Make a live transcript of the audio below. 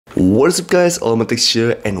What is up guys, Olymatics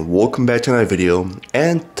here and welcome back to another video,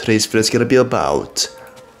 and today's video is gonna be about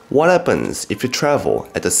what happens if you travel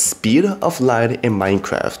at the speed of light in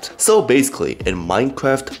Minecraft. So basically, in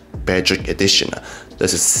Minecraft Bedrock Edition,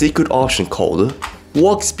 there's a secret option called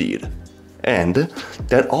walk speed. And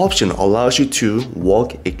that option allows you to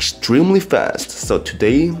walk extremely fast. So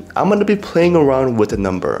today, I'm gonna be playing around with a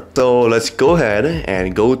number. So let's go ahead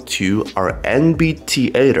and go to our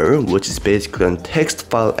NBT editor, which is basically a text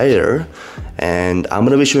file editor. And I'm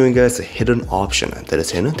gonna be showing you guys a hidden option that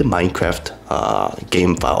is in the Minecraft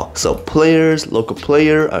game file. So players, local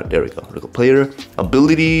player, there we go, local player,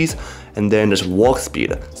 abilities, and then there's walk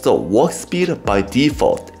speed. So walk speed by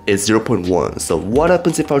default is 0.1. So what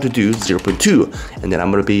happens if I were to do 0.2? And then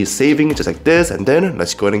I'm gonna be saving it just like this, and then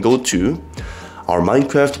let's go ahead and go to our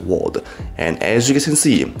Minecraft world. And as you guys can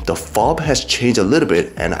see, the fob has changed a little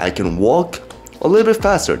bit and I can walk a little bit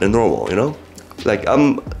faster than normal, you know? Like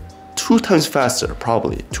I'm 2 times faster,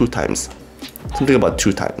 probably 2 times. Something about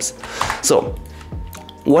 2 times. So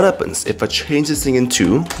what happens if I change this thing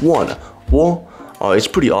into 1? Well, it's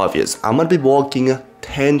pretty obvious. I'm gonna be walking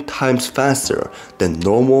 10 times faster than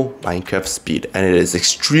normal Minecraft speed, and it is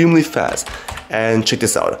extremely fast. And check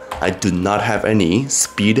this out, I do not have any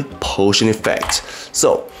speed potion effect.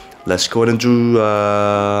 So let's go ahead and do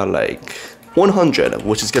like 100,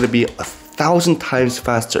 which is gonna be 1,000 times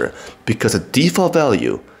faster because the default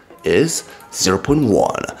value is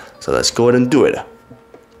 0.1. So let's go ahead and do it.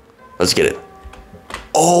 Let's get it.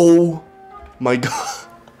 Oh my god.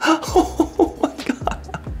 Oh my god.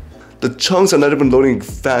 The chunks are not even loading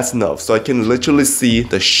fast enough, so I can literally see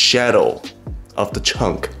the shadow of the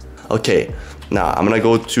chunk. Okay, now I'm gonna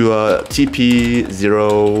go to TP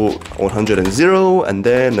 0, 100 and 0, and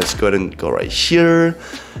then let's go ahead and go right here.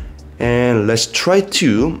 And let's try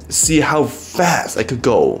to see how fast I could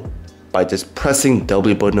go by just pressing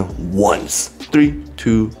W button once. 3,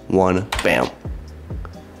 2, 1, bam.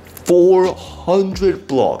 400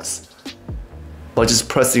 blocks by just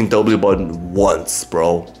pressing W button once,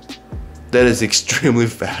 bro. That is extremely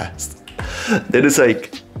fast. That is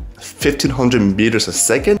like 1500 meters a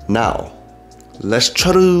second. Now, let's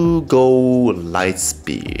try to go light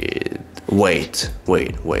speed. Wait.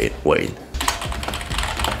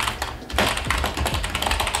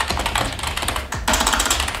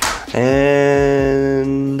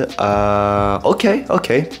 And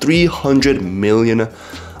okay, 300 million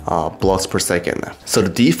blocks per second. So the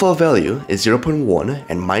default value is 0.1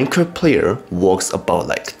 and Minecraft player walks about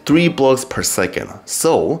like 3 blocks per second.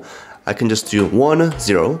 So I can just do 1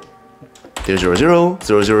 0 0 0 0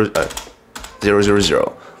 0 0 0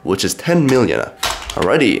 0, which is 10 million.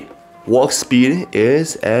 Alrighty, walk speed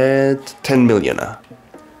is at 10 million.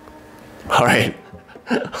 Alright.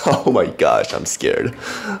 Oh my gosh, I'm scared.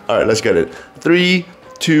 Alright, let's get it. 3,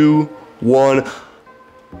 2, 1.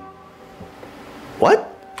 What?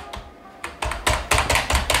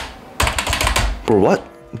 Bro, what?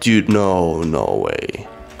 Dude, no way.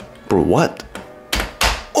 Bro, what?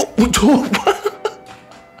 Oh, what?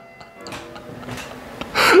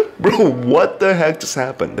 Bro, what the heck just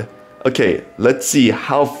happened? Okay, let's see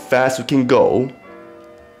how fast we can go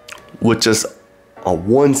with just a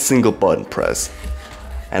 1 single button press.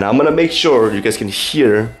 And I'm gonna make sure you guys can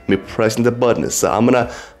hear me pressing the button. So I'm gonna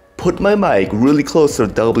put my mic really close to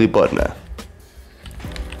the W button.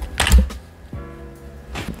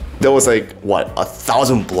 That was like, what,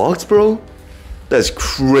 1,000 blocks, bro? That's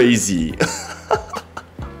crazy.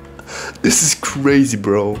 This is crazy,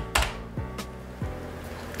 bro.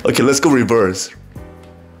 Okay, let's go reverse.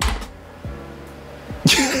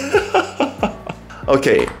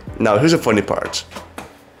 Okay, now here's the funny part.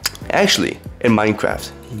 Actually, in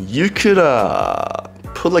Minecraft, you could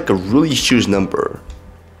put like a really huge number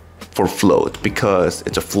for float because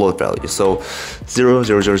it's a float value. So 0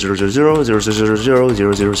 0 0 0 0 0 0 0 0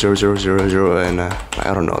 0 0 0 0 0 0 0, and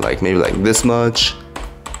I don't know, like maybe like this much.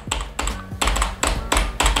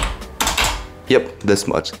 Yep, this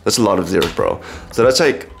much. That's a lot of zeros, bro. So that's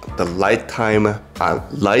like the light time,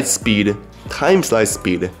 light speed times light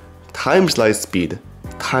speed times light speed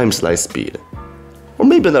times light speed. Or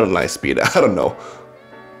maybe not light speed, I don't know.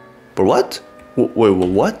 But what? Wait,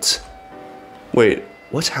 what? Wait,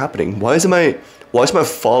 what's happening? Why is my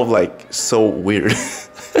fall like so weird?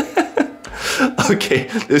 Okay,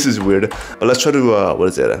 this is weird. But let's try to what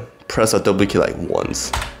is it? Press a W key like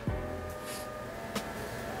once.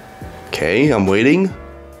 Okay, I'm waiting.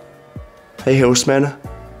 Hey horseman.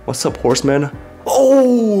 What's up, horseman?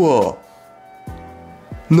 Oh!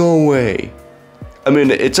 No way. I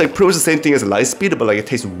mean, it's like pretty much the same thing as light speed, but like it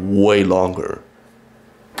takes way longer.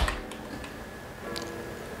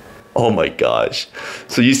 Oh my gosh.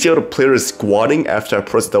 So you see how the player is squatting after I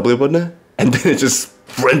press the W button? And then it just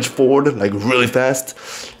sprint forward like really fast?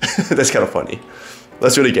 That's kind of funny.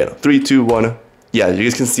 Let's do it again. 3, 2, 1. Yeah, you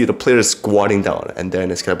guys can see the player is squatting down. And then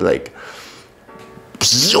it's gonna be like...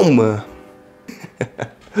 Zoom.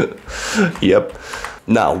 Yep.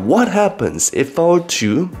 Now, what happens if I were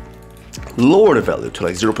to lower the value to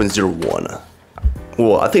like 0.01?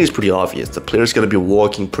 Well, I think it's pretty obvious. The player's gonna be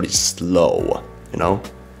walking pretty slow, you know?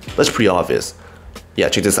 That's pretty obvious. Yeah,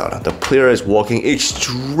 check this out. The player is walking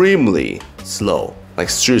extremely slow, like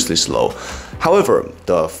seriously slow. However,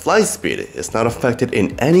 the flight speed is not affected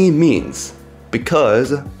in any means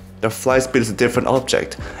because the flight speed is a different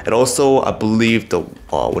object. And also, I believe the,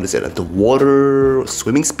 the water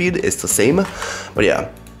swimming speed is the same. But yeah,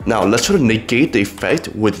 now let's try to negate the effect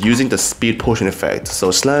with using the speed potion effect.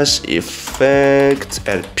 So slash effect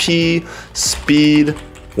at P, speed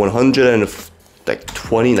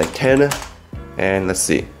 120, like 10. And let's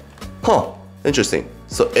see. Huh, interesting.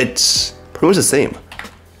 So it's pretty much the same.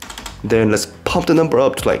 Then let's pump the number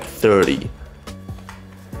up to like 30.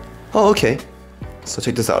 Oh, okay. So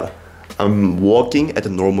check this out. I'm walking at the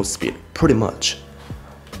normal speed, pretty much.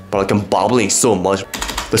 But like I'm bobbling so much.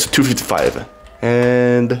 That's 255.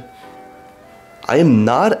 And I am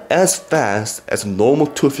not as fast as a normal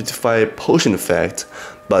 255 potion effect,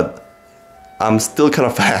 but I'm still kind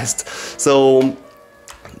of fast. So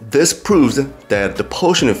this proves that the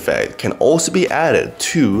potion effect can also be added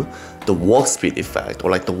to the walk speed effect, or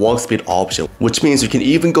like the walk speed option, which means you can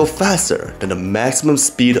even go faster than the maximum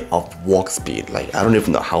speed of walk speed. Like I don't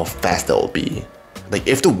even know how fast that will be. Like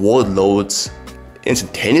if the world loads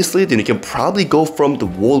instantaneously, then you can probably go from the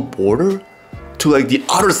world border to like the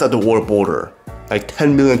other side of the world border, like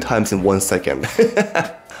 10 million times in 1 second.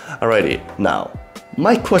 Alrighty, now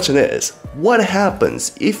my question is, what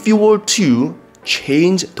happens if you were to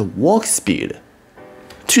change the walk speed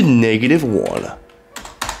to -1?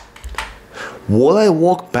 Will I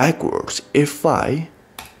walk backwards if I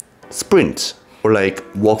sprint or like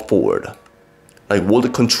walk forward? Like will the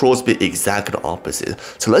controls be exactly the opposite?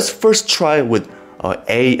 So let's first try with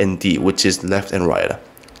A and D, which is left and right.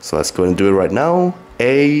 So let's go and do it right now.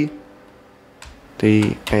 A,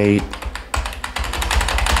 D, A.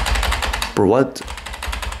 Bro, what?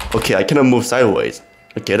 Okay, I cannot move sideways.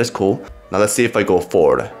 Okay, that's cool. Now let's see if I go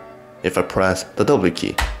forward. If I press the W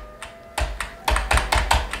key.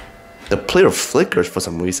 The player flickers for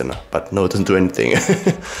some reason, but no, it doesn't do anything.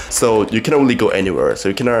 So you cannot really go anywhere. So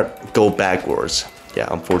you cannot go backwards. Yeah,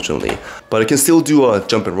 unfortunately. But you can still do a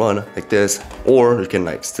jump and run like this, or you can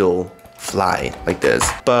like still fly like this.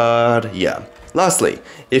 But yeah. Lastly,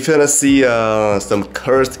 if you wanna see some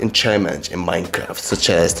cursed enchantments in Minecraft, such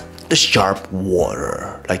as the sharp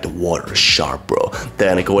water, like the water is sharp, bro,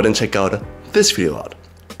 then go ahead and check out this video out.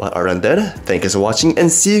 But other than that, thank you for watching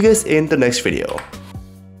and see you guys in the next video.